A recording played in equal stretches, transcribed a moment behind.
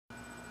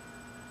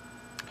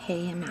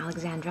Hey, I'm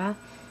Alexandra.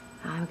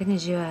 I'm going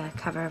to do a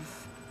cover of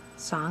a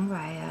song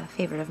by a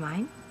favorite of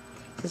mine.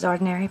 This is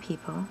Ordinary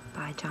People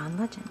by John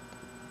Legend.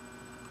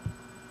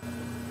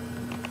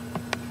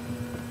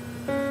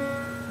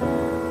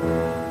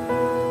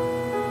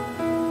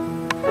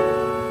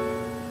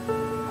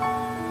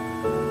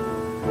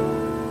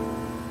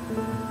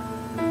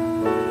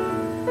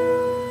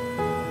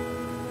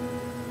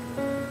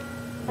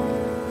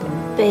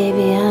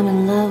 Baby, I'm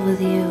in love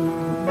with you,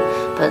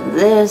 but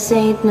this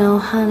ain't no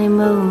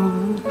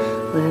honeymoon.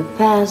 We're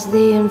past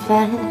the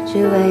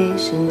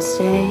infatuation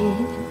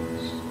stage,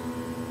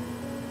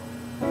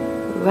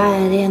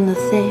 right in the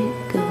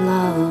thick of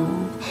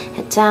love.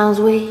 At times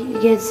we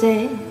get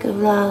sick of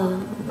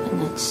love,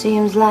 and it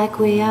seems like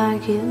we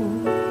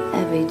argue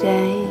every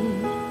day.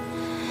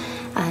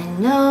 I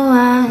know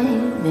I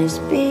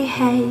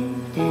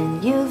misbehaved,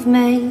 and you've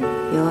made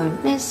your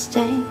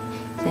mistake,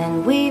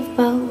 and we've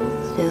both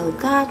still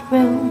got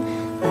room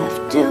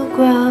left to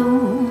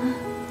grow.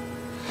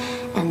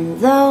 And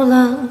though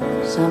love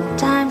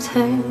sometimes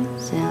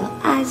hurts, still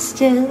I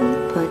still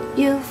put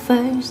you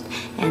first,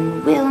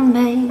 and we'll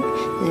make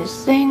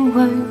this thing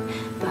work.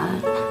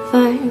 But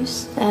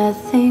first I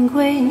think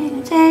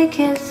we take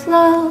it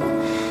slow.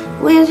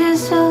 We're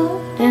just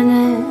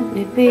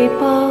ordinary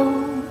people,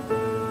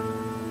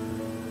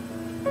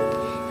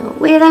 and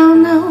we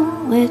don't know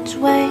which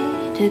way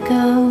to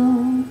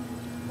go,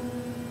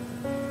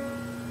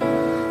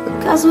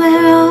 because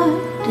we're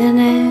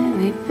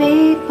ordinary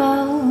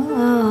people.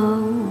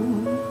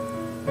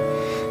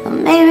 Or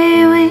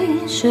maybe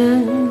we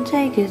should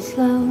take it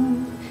slow,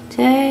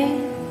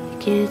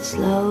 take it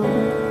slow.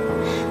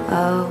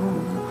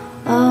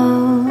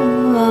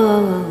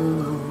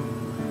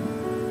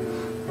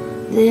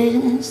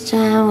 This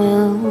time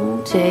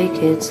we'll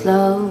take it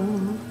slow,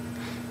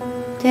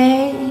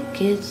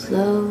 take it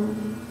slow.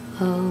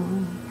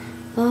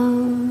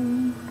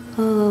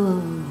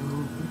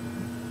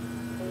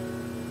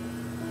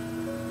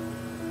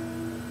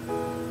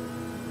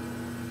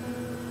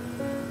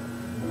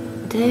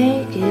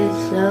 Take it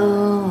slow.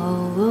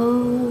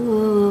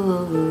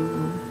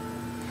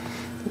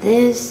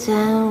 This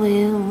time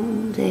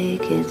we'll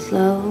take it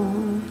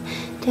slow,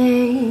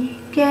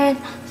 take it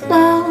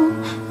slow.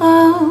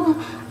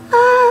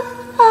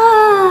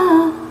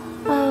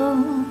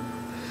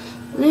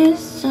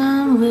 This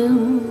time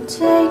we'll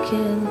take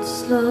it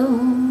slow,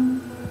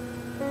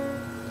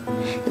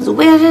 'cause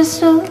we're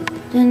just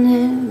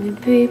ordinary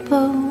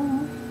people,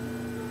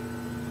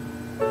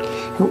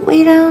 and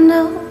we don't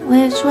know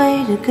which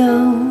way to go,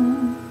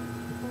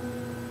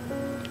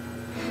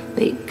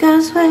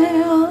 because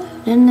we're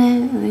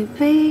ordinary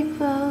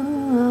people.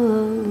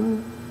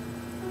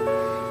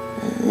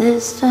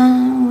 This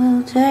time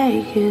we'll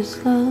take it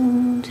slow,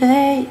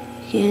 take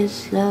it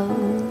slow.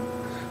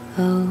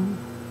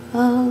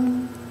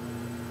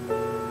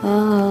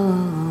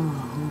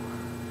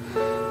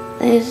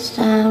 This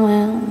time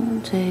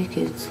we'll take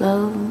it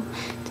slow,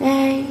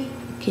 take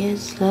it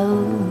slow.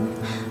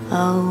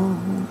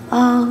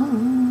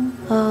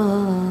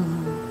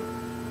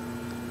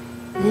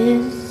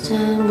 This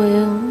time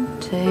we'll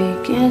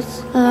take it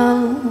slow.